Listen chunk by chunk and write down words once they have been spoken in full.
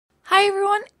Hi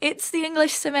everyone, it's the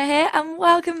EnglishSimmer here and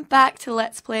welcome back to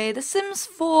Let's Play The Sims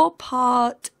 4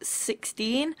 Part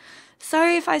 16.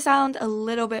 Sorry if I sound a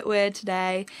little bit weird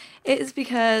today. It is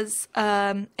because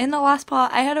in the last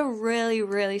part I had a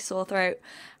really sore throat.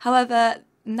 However,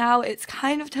 now it's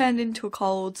kind of turned into a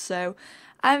cold, so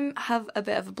I have a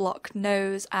bit of a blocked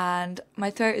nose and my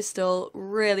throat is still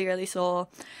really sore.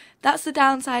 That's the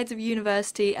downsides of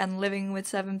university and living with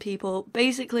 7 people.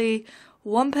 Basically,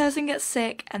 one person gets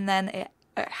sick and then it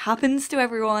happens to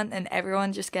everyone and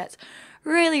everyone just gets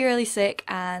really sick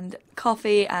and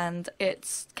coughy and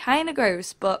it's kind of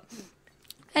gross. But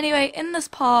anyway, in this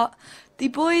part the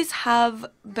boys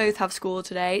both have school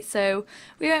today, so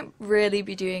we won't really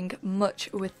be doing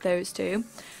much with those two.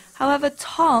 However,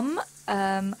 Tom,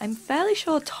 I'm fairly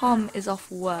sure Tom is off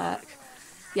work.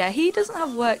 Yeah, he doesn't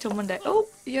have work till Monday. Oh,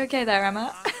 you okay there,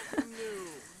 Emma?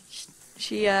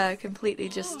 She completely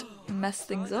just messed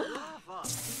things up.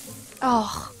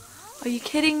 Oh, are you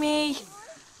kidding me?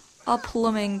 Our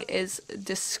plumbing is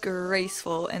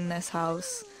disgraceful in this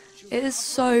house. It is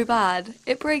so bad.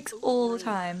 It breaks all the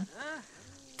time.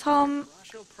 Tom,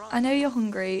 I know you're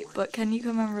hungry, but can you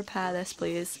come and repair this,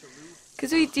 please?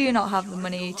 Because we do not have the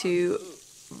money to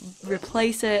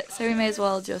replace it, so we may as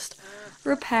well just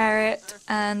repair it.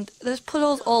 And there's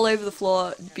puddles all over the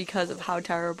floor because of how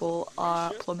terrible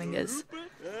our plumbing is.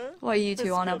 What are you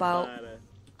two on about?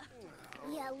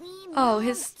 Oh,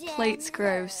 his plate's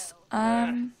gross.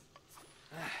 Gonna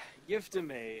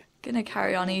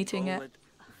carry on eating it.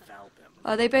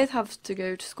 They both have to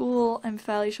go to school, I'm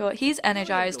fairly sure. He's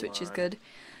energized, which is good.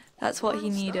 That's what he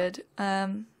needed.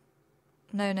 No,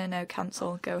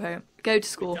 cancel. Go home. Go to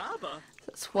school.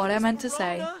 That's what I meant to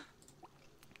say.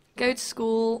 Go to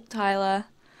school, Tyler.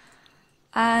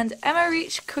 And Emma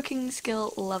reached cooking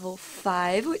skill level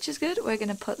 5, which is good. We're going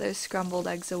to put those scrambled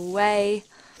eggs away.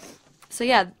 So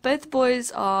yeah, both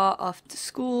boys are off to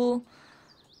school.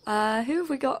 Who have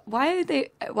we got? Why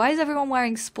is everyone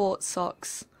wearing sports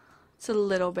socks? It's a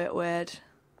little bit weird.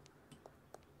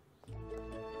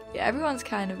 Yeah, everyone's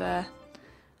kind of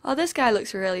oh, this guy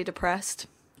looks really depressed.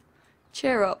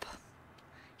 Cheer up.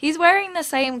 He's wearing the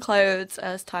same clothes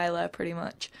as Tyler, pretty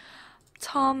much.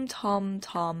 Tom.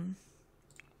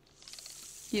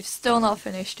 You've still not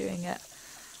finished doing it.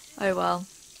 Oh well.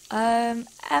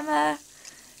 Emma,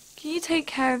 can you take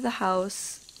care of the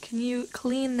house? Can you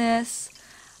clean this?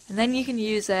 And then you can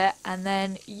use it, and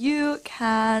then you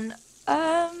can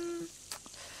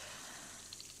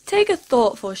take a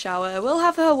thoughtful shower. We'll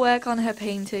have her work on her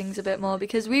paintings a bit more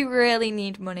because we really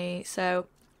need money, so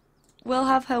we'll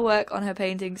have her work on her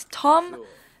paintings. Tom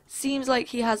seems like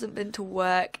he hasn't been to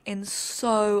work in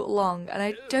so long, and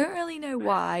I don't really know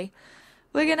why.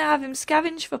 We're gonna have him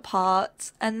scavenge for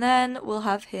parts, and then we'll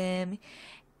have him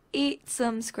eat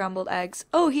some scrambled eggs.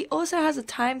 Oh, he also has a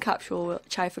time capsule,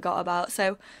 which I forgot about,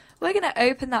 so we're gonna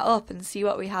open that up and see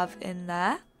what we have in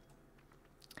there.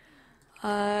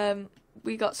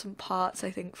 We got some parts,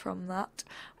 I think, from that.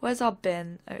 Where's our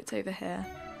bin? Oh, it's over here.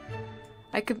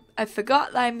 I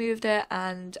forgot that I moved it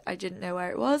and I didn't know where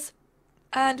it was.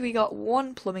 And we got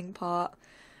one plumbing part.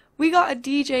 We got a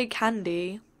DJ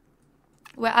Candy.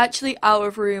 We're actually out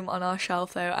of room on our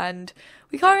shelf though, and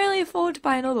we can't really afford to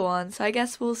buy another one, so I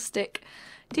guess we'll stick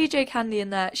DJ Candy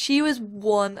in there. She was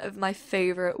one of my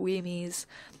favourite Weemies.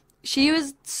 She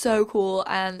was so cool,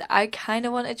 and I kind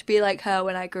of wanted to be like her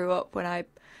when I grew up, when I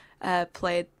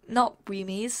played, not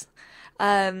Weemies,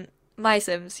 My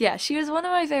Sims. Yeah, she was one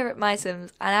of my favourite My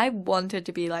Sims, and I wanted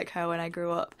to be like her when I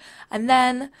grew up. And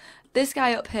then this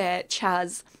guy up here,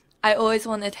 Chaz, I always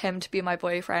wanted him to be my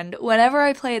boyfriend. Whenever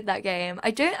I played that game,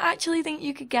 I don't actually think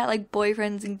you could get like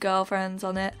boyfriends and girlfriends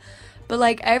on it, but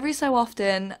like every so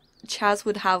often, Chaz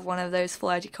would have one of those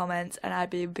flirty comments, and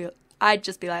I'd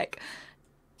just be like,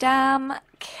 "Damn,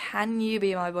 can you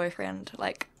be my boyfriend?"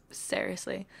 Like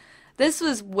seriously. This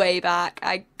was way back.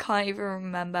 I can't even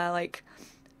remember like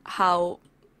how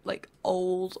like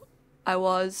old I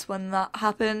was when that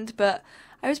happened, but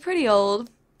I was pretty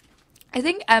old. I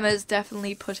think Emma's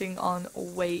definitely putting on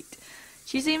weight.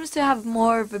 She seems to have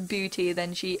more of a booty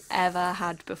than she ever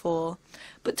had before.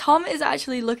 But Tom is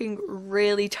actually looking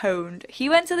really toned. He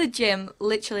went to the gym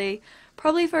literally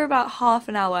probably for about half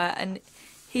an hour and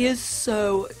he is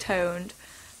so toned.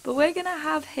 But we're gonna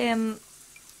have him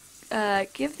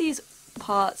give these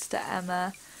parts to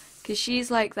Emma because she's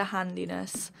like the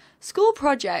handiness. School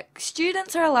project.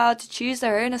 Students are allowed to choose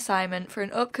their own assignment for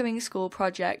an upcoming school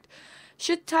project.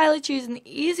 Should Tyler choose an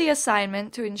easy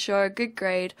assignment to ensure a good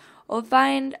grade, or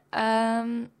find,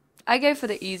 I go for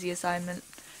the easy assignment.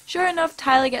 Sure enough,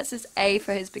 Tyler gets his A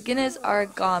for his beginner's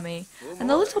origami, and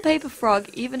the little paper frog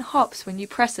even hops when you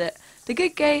press it. The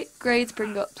good grades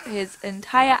bring up his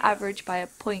entire average by a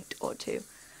point or two.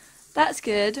 That's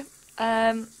good.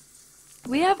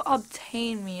 We have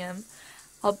obtainium.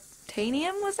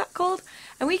 Obtainium, was that called?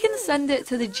 And we can send it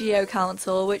to the Geo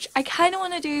Council, which I kind of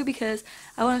want to do because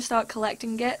I want to start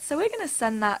collecting it. So we're going to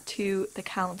send that to the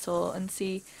council and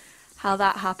see how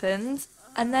that happens.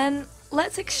 And then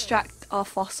let's extract our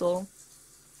fossil.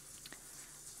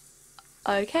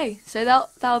 Okay, so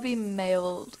that'll be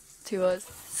mailed to us.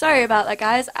 Sorry about that,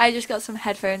 guys. I just got some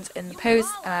headphones in the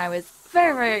post and I was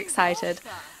very, very excited.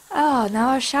 Oh, now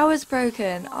our shower's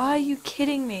broken. Are you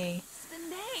kidding me?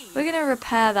 We're going to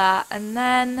repair that, and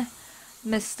then,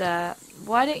 mister,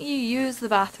 why don't you use the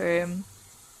bathroom?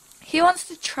 He wants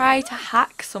to try to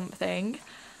hack something.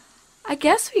 I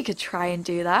guess we could try and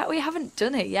do that. We haven't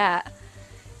done it yet.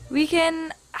 We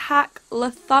can hack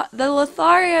the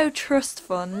Lothario Trust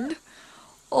Fund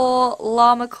or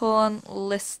Llamacorn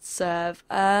Listserv.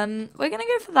 We're going to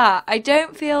go for that. I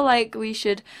don't feel like we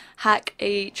should hack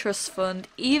a trust fund,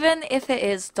 even if it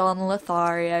is Don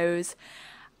Lothario's.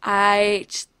 I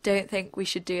just don't think we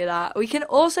should do that. We can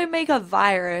also make a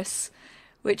virus,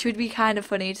 which would be kind of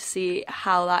funny to see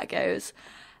how that goes.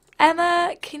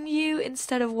 Emma, can you,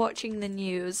 instead of watching the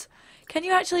news, can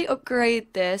you actually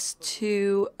upgrade this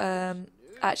to,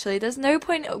 actually, there's no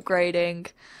point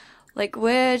upgrading. Like,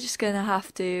 we're just gonna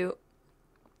have to,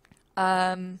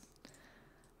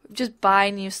 just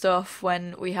buy new stuff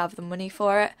when we have the money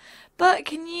for it. But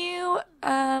can you,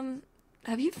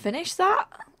 have you finished that?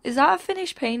 Is that a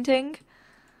finished painting?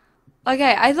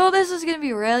 Okay, I thought this was going to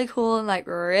be really cool and like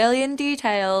really in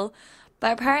detail,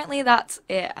 but apparently that's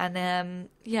it, and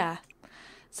yeah.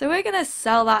 So we're going to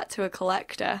sell that to a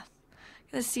collector.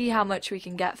 Going to see how much we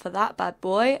can get for that bad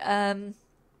boy.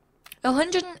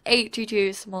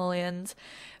 182 simoleons,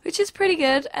 which is pretty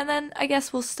good, and then I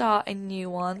guess we'll start a new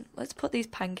one. Let's put these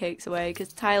pancakes away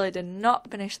because Tyler did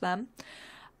not finish them.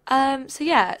 So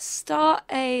yeah,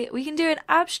 we can do an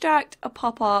abstract, a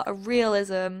pop art, a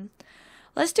realism.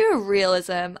 Let's do a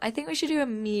realism. I think we should do a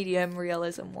medium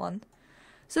realism one.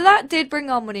 So that did bring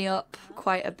our money up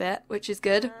quite a bit, which is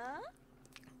good.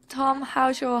 Tom,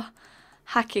 how's your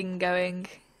hacking going?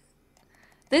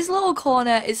 This little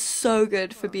corner is so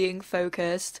good for being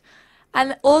focused.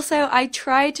 And also, I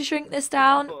tried to shrink this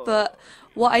down, but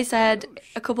what I said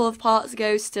a couple of parts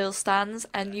ago still stands,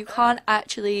 and you can't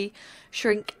actually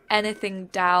shrink anything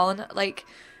down. Like,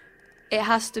 it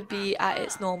has to be at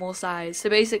its normal size. So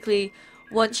basically,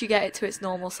 once you get it to its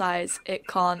normal size, it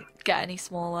can't get any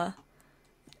smaller.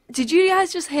 Did you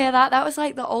guys just hear that? That was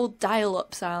like the old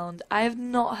dial-up sound. I have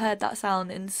not heard that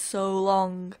sound in so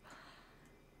long.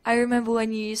 I remember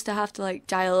when you used to have to like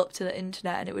dial up to the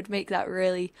internet and it would make that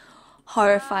really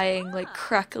horrifying, like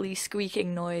crackly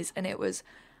squeaking noise, and it was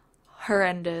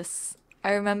horrendous.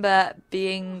 I remember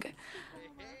being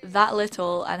that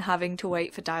little and having to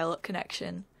wait for dial-up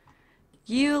connection.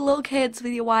 You little kids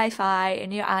with your Wi-Fi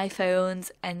and your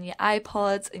iPhones and your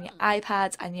iPods and your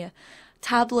iPads and your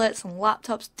tablets and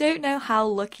laptops don't know how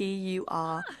lucky you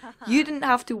are. You didn't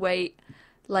have to wait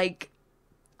like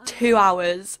 2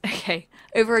 hours, okay,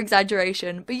 over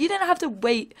exaggeration, but you didn't have to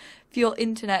wait for your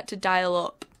internet to dial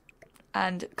up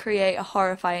and create a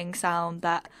horrifying sound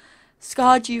that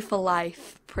scarred you for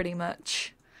life, pretty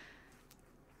much.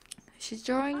 She's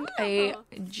drawing a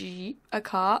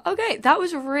car. Okay, that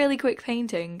was a really quick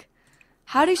painting.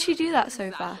 How did she do that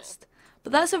so fast?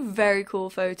 But that's a very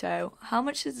cool photo. How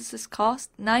much does this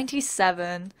cost?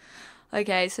 97.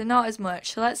 Okay, so not as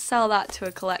much. So let's sell that to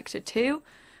a collector too.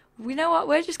 You know what?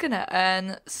 We're just gonna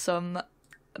earn some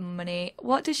money.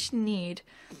 What does she need?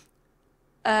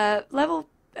 Level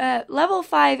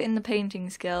 5 in the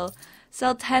painting skill.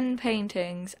 Sell 10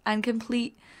 paintings and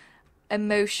complete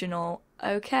emotional.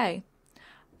 Okay.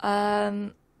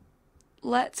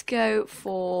 Let's go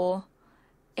for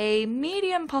a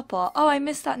medium pop-art. Oh, I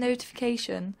missed that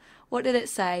notification. What did it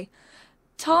say?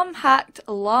 Tom hacked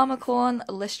Llamacorn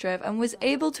Listserv and was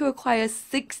able to acquire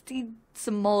 60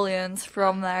 simoleons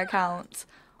from their account.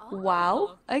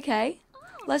 Wow. Okay.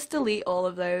 Let's delete all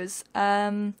of those.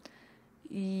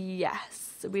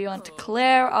 Yes. We want to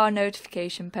clear our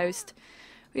notification post.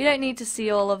 We don't need to see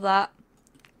all of that.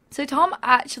 So Tom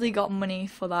actually got money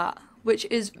for that, which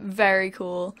is very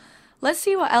cool. Let's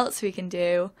see what else we can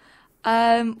do.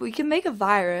 We can make a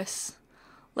virus.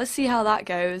 Let's see how that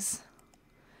goes.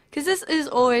 Because this is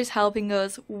always helping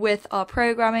us with our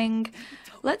programming.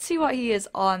 Let's see what he is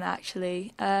on,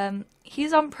 actually.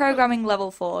 He's on programming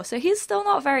level 4, so he's still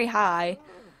not very high.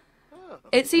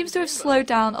 it seems to have slowed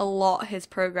down a lot his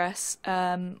progress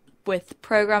with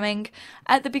programming.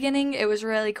 At the beginning it was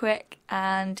really quick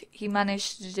and he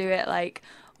managed to do it like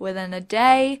within a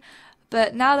day,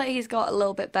 but now that he's got a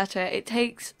little bit better, it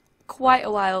takes quite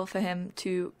a while for him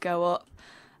to go up.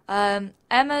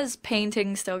 Emma's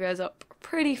painting still goes up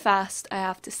pretty fast, I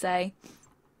have to say.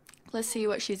 Let's see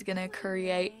what she's gonna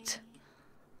create.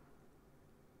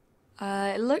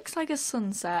 It looks like a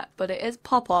sunset, but it is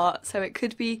pop art, so it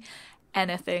could be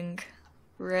anything,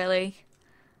 really.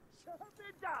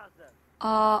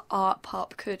 Art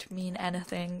pop could mean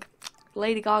anything.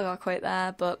 Lady Gaga quote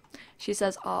there, but she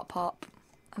says art pop.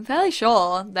 I'm fairly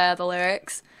sure they're the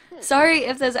lyrics. Sorry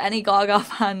if there's any Gaga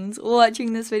fans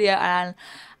watching this video and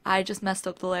I just messed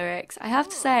up the lyrics. I have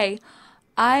to say,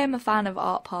 I am a fan of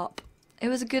art pop. It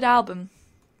was a good album.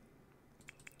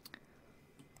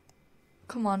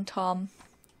 Come on, Tom.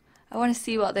 I want to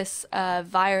see what this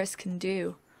virus can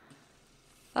do.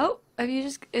 Oh, have you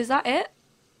just... is that it?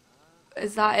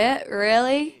 Is that it?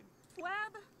 Really?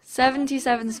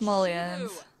 77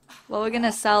 simoleons. Well, we're going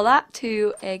to sell that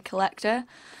to a collector.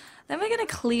 Then we're going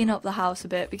to clean up the house a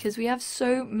bit because we have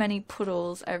so many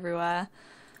puddles everywhere.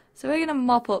 So we're going to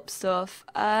mop up stuff.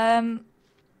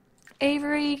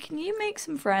 Avery, can you make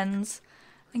some friends?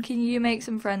 And can you make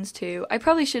some friends too? I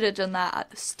probably should have done that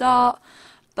at the start,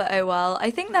 but oh well.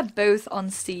 I think they're both on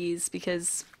C's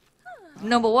because,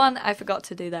 number one, I forgot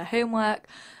to do their homework.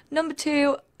 Number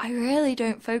two, I really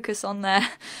don't focus on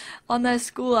their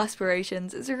school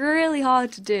aspirations. It's really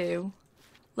hard to do.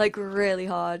 Like, really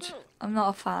hard. I'm not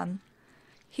a fan.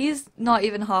 He's not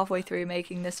even halfway through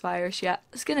making this virus yet.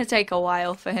 It's gonna take a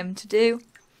while for him to do.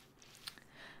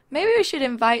 Maybe we should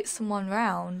invite someone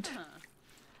round.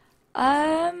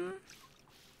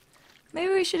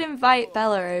 Maybe we should invite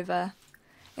Bella over.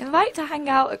 Invite to hang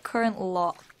out at current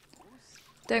lot.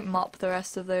 Don't mop the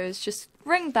rest of those, just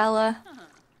ring Bella.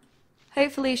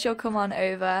 Hopefully she'll come on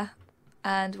over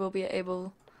and we'll be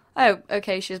able... Oh,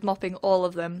 okay, she's mopping all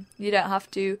of them. You don't have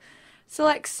to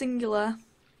select singular.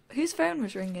 Whose phone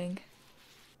was ringing?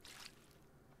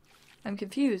 I'm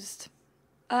confused.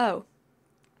 Oh.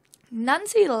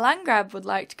 Nancy the Landgrab would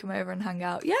like to come over and hang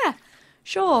out. Yeah,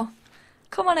 sure.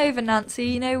 Come on over, Nancy.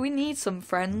 You know, we need some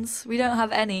friends. We don't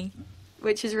have any,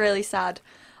 which is really sad.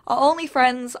 Our only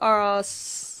friends are our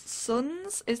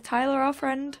sons. Is Tyler our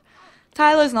friend?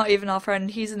 Tyler's not even our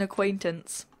friend. He's an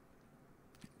acquaintance.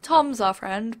 Tom's our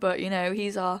friend, but you know,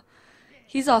 he's our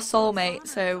soulmate,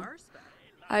 so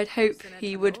I'd hope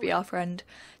he would be our friend.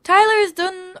 Tyler is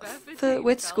done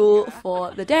with school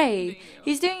for the day.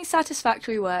 He's doing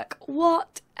satisfactory work.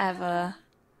 Whatever.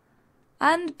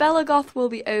 And Bella Goth will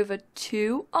be over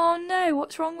too. Oh no,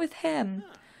 what's wrong with him?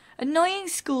 Annoying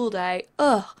school day.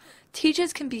 Ugh.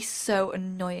 Teachers can be so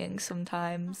annoying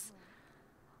sometimes.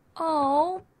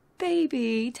 Oh,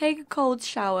 baby. Take a cold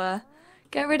shower.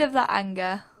 Get rid of that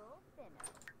anger.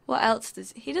 What else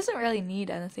does... He doesn't really need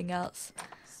anything else.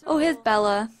 Oh, here's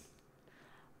Bella.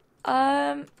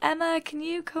 Emma, can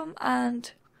you come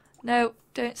and... No,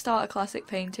 don't start a classic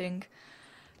painting.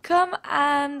 Come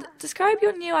and describe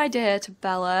your new idea to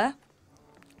Bella.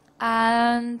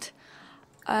 And...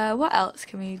 what else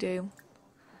can we do?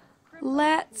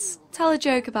 Let's tell a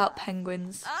joke about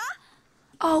penguins.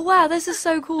 Oh wow, this is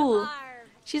so cool.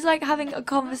 She's like having a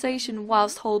conversation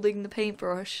whilst holding the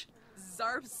paintbrush.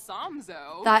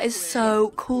 That is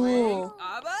so cool.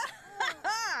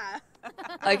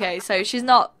 Okay, so she's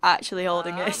not actually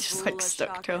holding it, it's just like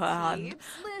stuck to her hand.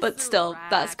 But still,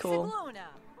 that's cool.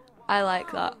 I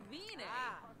like that.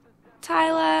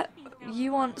 Tyler,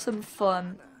 you want some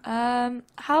fun. How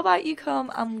about you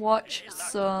come and watch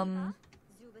some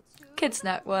Kids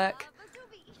Network?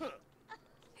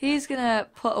 He's gonna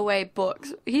put away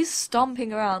books. He's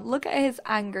stomping around. Look at his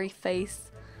angry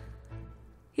face.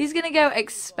 He's gonna go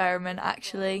experiment,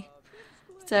 actually.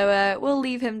 So we'll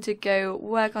leave him to go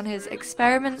work on his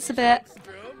experiments a bit.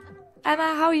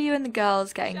 Emma, how are you and the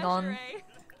girls getting on?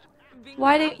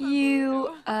 Why don't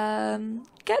you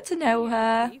get to know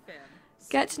her?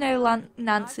 Get to know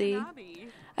Nancy.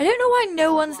 I don't know why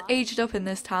no one's aged up in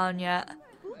this town yet.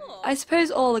 I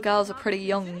suppose all the girls are pretty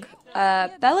young.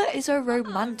 Bella is a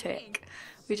romantic.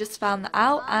 We just found that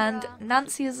out, and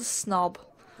Nancy is a snob.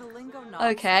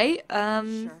 Okay,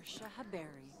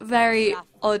 very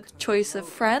odd choice of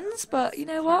friends, but you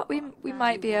know what? We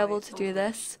might be able to do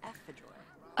this.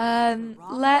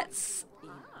 Let's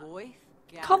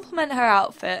compliment her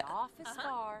outfit.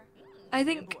 I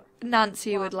think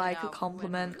Nancy would like a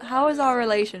compliment. How is our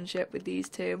relationship with these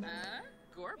two?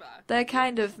 They're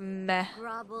kind of meh.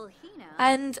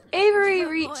 And Avery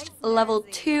reached level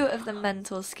 2 of the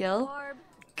mental skill.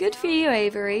 Good for you,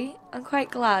 Avery. I'm quite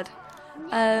glad.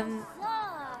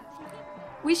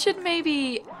 We should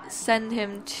maybe send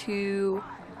him to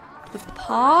the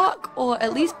park, or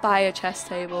at least buy a chess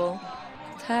table.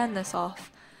 Turn this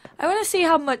off. I want to see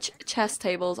how much chess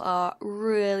tables are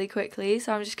really quickly,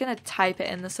 so I'm just going to type it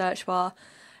in the search bar.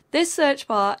 This search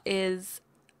bar is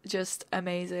just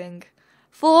amazing.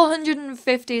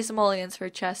 450 simoleons for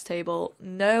a chess table.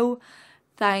 No,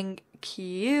 thank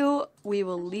you. We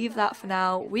will leave that for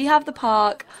now. We have the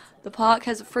park. The park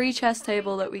has a free chess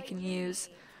table that we can use.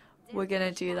 We're going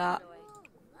to do that.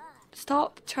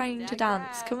 Stop trying to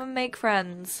dance. Come and make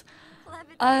friends.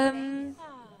 What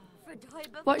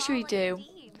should we do?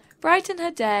 Brighten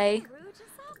her day.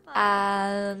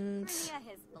 And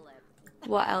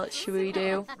what else should we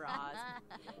do?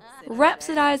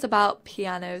 Rhapsodize about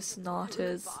piano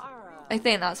sonatas. I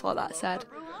think that's what that said.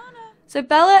 So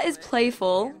Bella is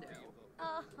playful.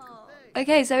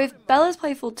 Okay, so if Bella's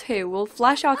playful too, we'll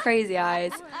flash our crazy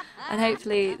eyes. And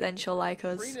hopefully then she'll like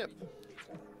us.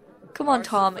 Come on,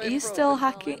 Tom. Are you still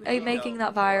hacking? Are you making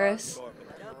that virus?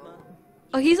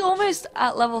 Oh, he's almost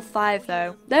at level 5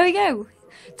 though. There we go.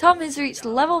 Tom has reached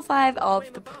level 5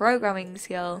 of the programming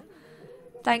skill.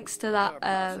 Thanks to that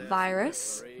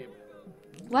virus.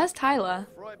 Where's Tyler?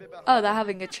 Oh, they're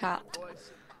having a chat.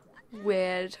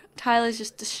 Weird. Tyler's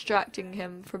just distracting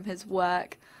him from his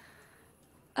work.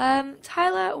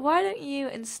 Tyler, why don't you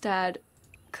instead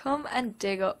come and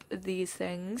dig up these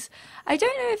things? I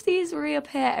don't know if these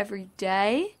reappear every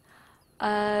day.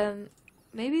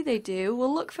 Maybe they do.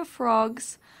 We'll look for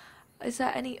frogs. Is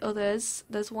there any others?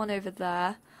 There's one over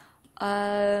there.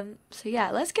 So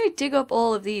yeah, let's go dig up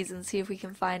all of these and see if we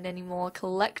can find any more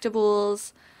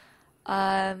collectibles.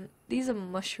 These are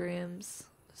mushrooms.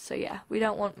 So yeah, we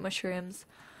don't want mushrooms.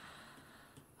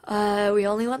 We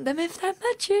only want them if they're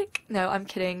magic. No, I'm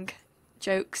kidding.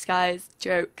 Jokes, guys.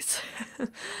 Jokes.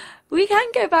 We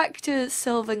can go back to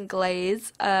Sylvan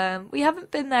Glaze. We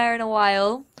haven't been there in a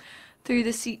while. Through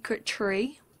the secret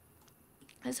tree.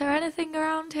 Is there anything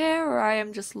around here, or I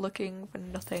am just looking for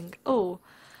nothing? Oh,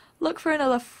 look for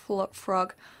another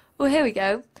frog. Oh, here we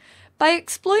go. By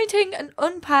exploiting an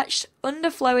unpatched,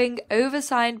 underflowing,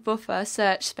 oversigned buffer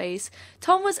search space,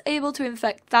 Tom was able to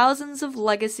infect thousands of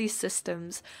legacy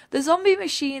systems. The zombie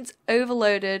machines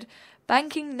overloaded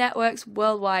banking networks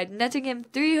worldwide, netting him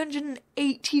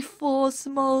 384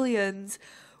 simoleons.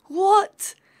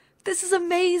 What? This is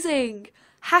amazing!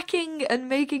 Hacking and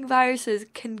making viruses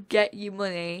can get you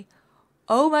money.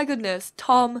 Oh my goodness,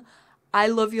 Tom, I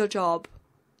love your job.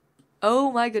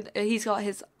 Oh my goodness, he's got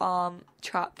his arm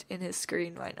trapped in his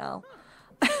screen right now.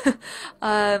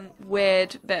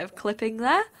 Weird bit of clipping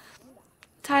there.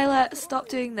 Tyler, stop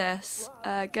doing this.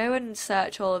 Go and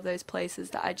search all of those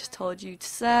places that I just told you to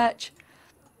search.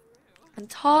 And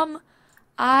Tom,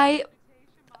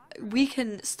 we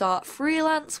can start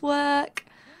freelance work.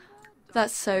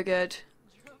 That's so good.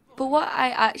 But what I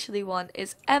actually want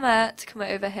is Emma to come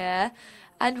over here,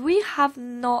 and we have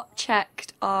not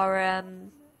checked our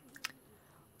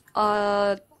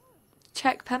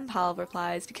check pen pal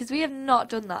replies, because we have not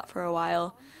done that for a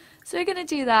while. So we're going to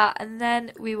do that, and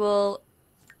then we will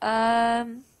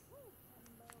write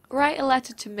a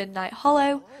letter to Midnight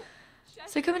Hollow.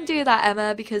 So come and do that,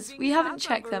 Emma, because we haven't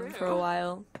checked them for a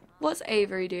while. What's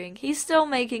Avery doing? He's still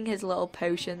making his little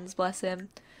potions, bless him.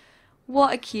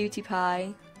 What a cutie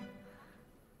pie.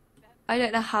 I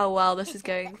don't know how well this is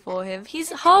going for him.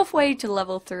 He's halfway to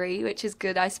level 3, which is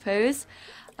good, I suppose.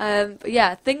 But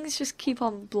yeah, things just keep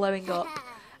on blowing up.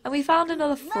 And we found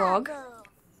another frog.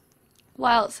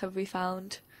 What else have we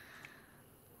found?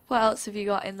 What else have you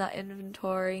got in that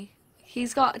inventory?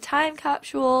 He's got a time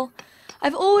capsule.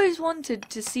 I've always wanted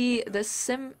to see the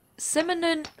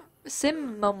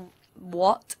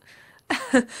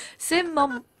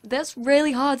that's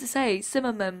really hard to say.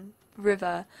 Simimum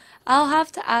River. I'll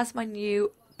have to ask my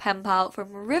new pen pal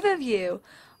from Riverview.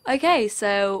 Okay,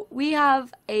 so we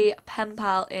have a pen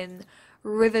pal in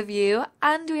Riverview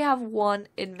and we have one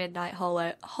in Midnight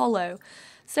Hollow.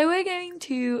 So we're going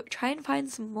to try and find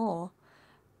some more.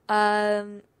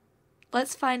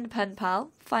 Let's find a pen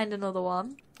pal, find another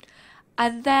one,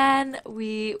 and then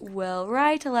we will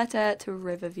write a letter to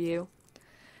Riverview.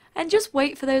 And just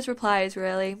wait for those replies,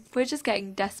 really. We're just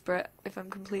getting desperate, if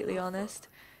I'm completely honest.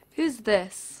 Who's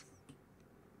this?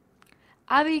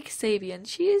 Abby Kasabian.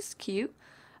 She is cute,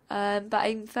 but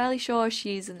I'm fairly sure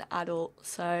she's an adult,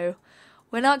 so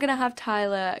we're not going to have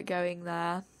Tyler going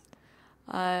there.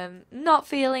 Not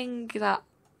feeling that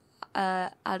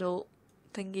adult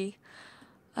thingy.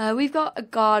 We've got a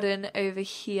garden over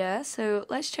here, so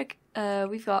let's check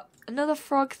We've got another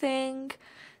frog thing.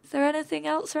 Is there anything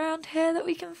else around here that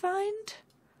we can find?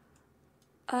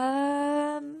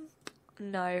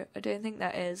 No, I don't think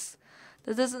there is.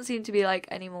 There doesn't seem to be like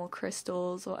any more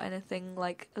crystals or anything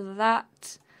like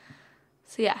that.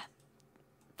 So yeah,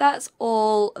 that's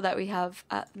all that we have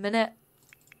at the minute.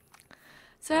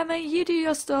 So Emma, you do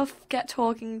your stuff, get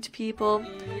talking to people.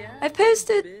 I've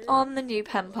posted on the new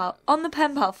pen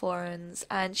pal forums,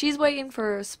 and she's waiting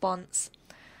for a response.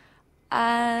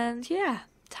 And yeah,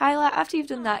 Tyler, after you've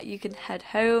done that, you can head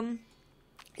home.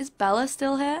 Is Bella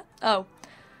still here? Oh,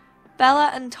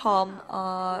 Bella and Tom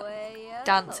are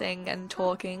dancing and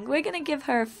talking. We're gonna give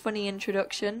her a funny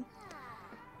introduction.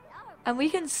 And we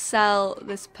can sell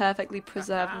this perfectly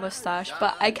preserved mustache,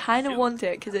 but I kind of want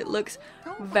it because it looks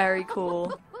very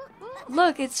cool.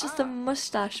 Look, it's just a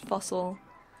mustache fossil.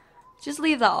 Just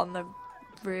leave that on the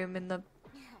room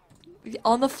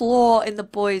on the floor in the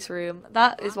boys' room.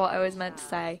 That is what I was meant to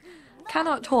say.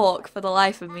 Cannot talk for the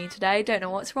life of me today. Don't know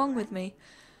what's wrong with me.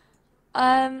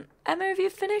 Emma, have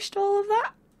you finished all of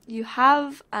that? You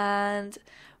have, and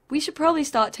we should probably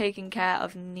start taking care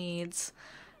of needs.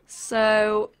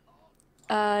 So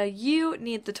you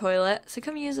need the toilet, so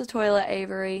come use the toilet,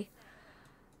 Avery.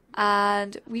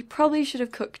 And we probably should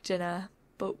have cooked dinner,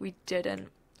 but we didn't.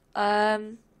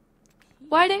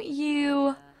 Why don't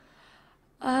you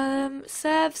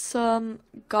serve some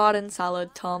garden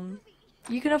salad, Tom?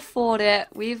 You can afford it.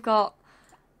 We've got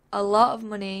a lot of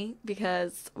money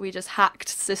because we just hacked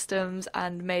systems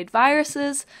and made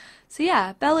viruses. So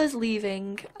yeah, Bella's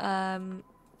leaving.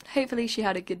 Hopefully she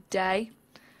had a good day.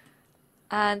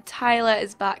 And Tyler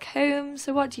is back home,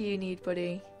 so what do you need,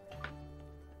 buddy?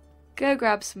 Go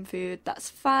grab some food, that's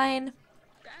fine.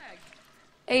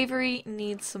 Avery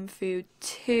needs some food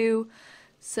too,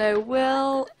 so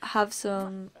we'll have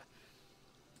some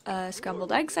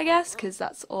scrambled eggs, I guess, because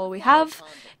that's all we have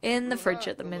in the fridge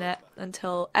at the minute,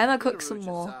 until Emma cooks some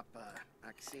more.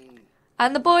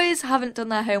 And the boys haven't done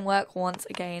their homework once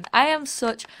again. I am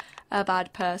such a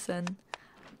bad person.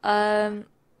 Can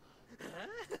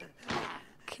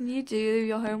you do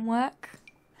your homework?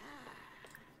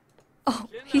 Oh,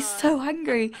 he's so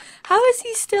angry. How is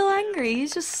he still angry?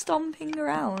 He's just stomping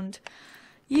around.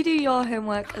 You do your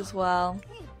homework as well.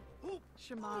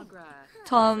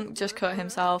 Tom just cut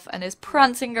himself and is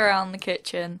prancing around the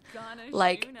kitchen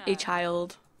like a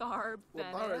child.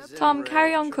 Tom,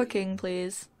 carry on cooking,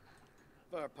 please.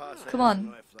 Come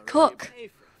on, cook.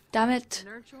 Damn it.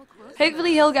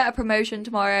 Hopefully he'll get a promotion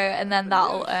tomorrow and then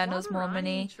that'll earn us more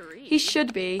money. He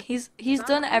should be. He's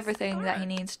done everything that he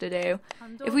needs to do.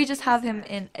 If we just have him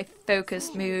in a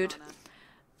focused mood,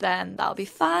 then that'll be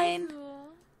fine.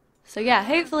 So yeah,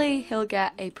 hopefully he'll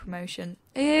get a promotion.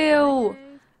 Ew!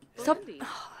 Stop.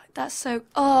 Oh, that's so...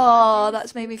 Oh,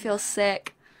 that's made me feel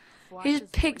sick. He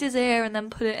just picked his ear and then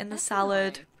put it in the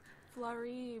salad.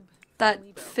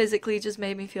 That physically just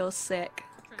made me feel sick.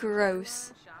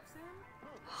 Gross.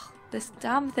 This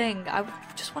damn thing. I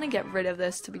just want to get rid of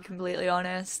this, to be completely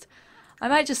honest. I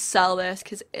might just sell this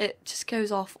because it just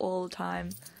goes off all the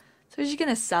time. So we're just going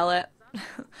to sell it.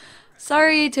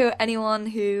 Sorry to anyone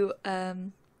who,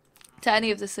 to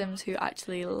any of the Sims who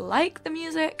actually like the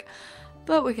music,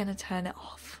 but we're going to turn it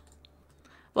off.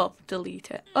 Well, delete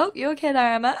it. Oh, you okay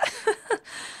there, Emma?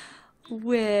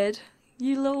 Weird.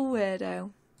 You little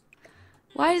weirdo.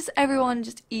 Why does everyone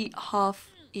just eat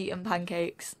half-eaten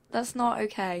pancakes? That's not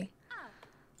okay.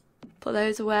 Put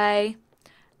those away.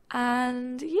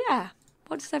 And yeah,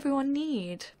 what does everyone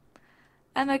need?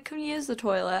 Emma, come use the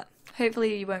toilet.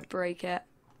 Hopefully you won't break it.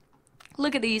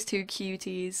 Look at these two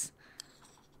cuties.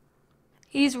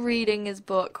 He's reading his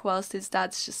book whilst his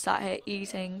dad's just sat here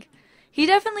eating. He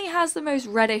definitely has the most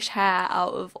reddish hair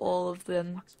out of all of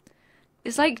them.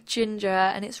 It's like ginger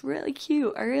and it's really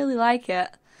cute. I really like it.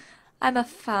 I'm a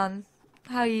fan.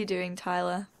 How are you doing,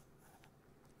 Tyler?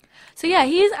 So yeah,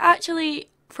 he's actually,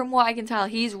 from what I can tell,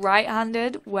 he's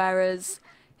right-handed, whereas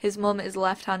his mum is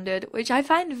left-handed, which I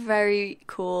find very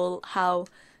cool how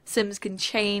Sims can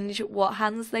change what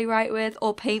hands they write with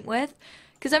or paint with.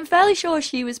 Because I'm fairly sure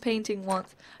she was painting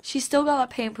once. She's still got that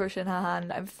paintbrush in her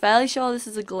hand. I'm fairly sure this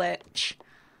is a glitch.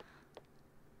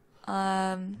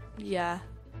 Yeah.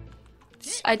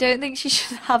 I don't think she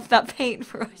should have that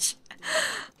paintbrush.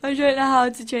 I don't know how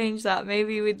to change that.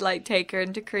 Maybe we'd like take her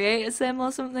into create a sim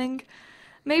or something.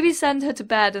 Maybe send her to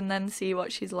bed and then see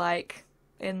what she's like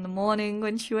in the morning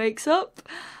when she wakes up.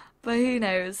 But who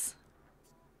knows.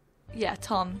 Yeah,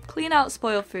 Tom, clean out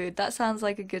spoiled food. That sounds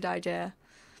like a good idea.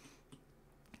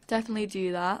 Definitely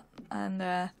do that.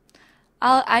 And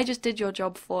I just did your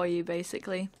job for you,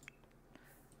 basically.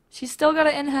 She's still got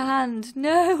it in her hand.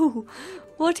 No!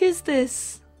 What is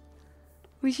this?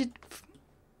 We should...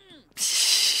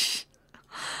 She's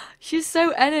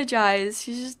so energized.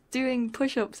 She's just doing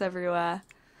push-ups everywhere.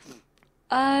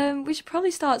 We should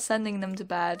probably start sending them to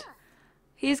bed.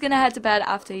 He's gonna head to bed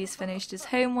after he's finished his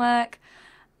homework.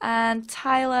 And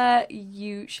Tyler,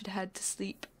 you should head to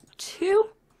sleep too.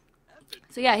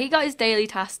 So yeah, he got his daily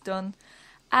task done.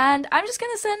 And I'm just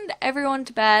gonna send everyone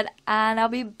to bed and I'll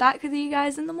be back with you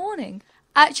guys in the morning.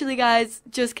 Actually guys,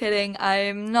 just kidding.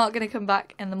 I'm not gonna come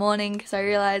back in the morning because I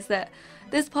realised that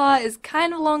this part is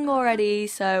kind of long already.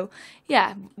 So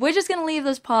yeah, we're just gonna leave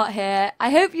this part here. I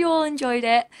hope you all enjoyed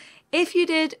it. If you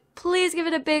did, please give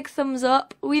it a big thumbs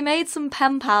up. We made some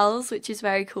pen pals, which is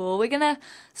very cool. We're gonna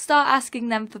start asking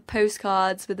them for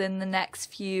postcards within the next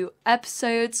few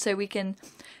episodes so we can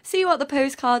see what the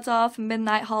postcards are for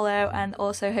Midnight Hollow, and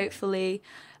also hopefully,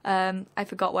 I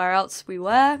forgot where else we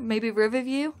were, maybe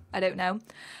Riverview, I don't know.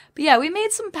 But yeah, we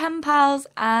made some pen pals,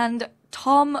 and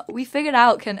Tom, we figured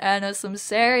out, can earn us some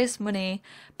serious money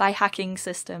by hacking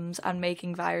systems and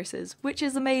making viruses, which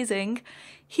is amazing.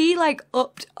 He like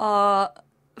upped our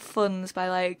funds by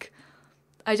like,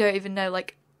 I don't even know,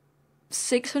 like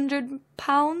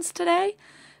 £600 today.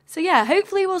 So yeah,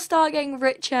 hopefully we'll start getting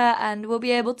richer and we'll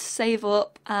be able to save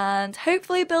up and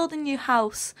hopefully build a new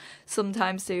house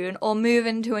sometime soon or move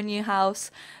into a new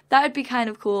house. That would be kind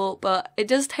of cool, but it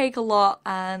does take a lot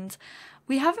and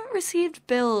we haven't received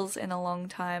bills in a long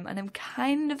time and I'm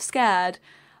kind of scared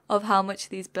of how much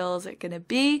these bills are going to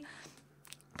be.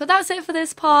 But that's it for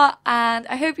this part and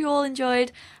I hope you all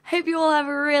enjoyed. Hope you all have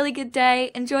a really good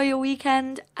day. Enjoy your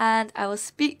weekend and I will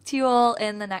speak to you all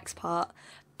in the next part.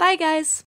 Bye guys!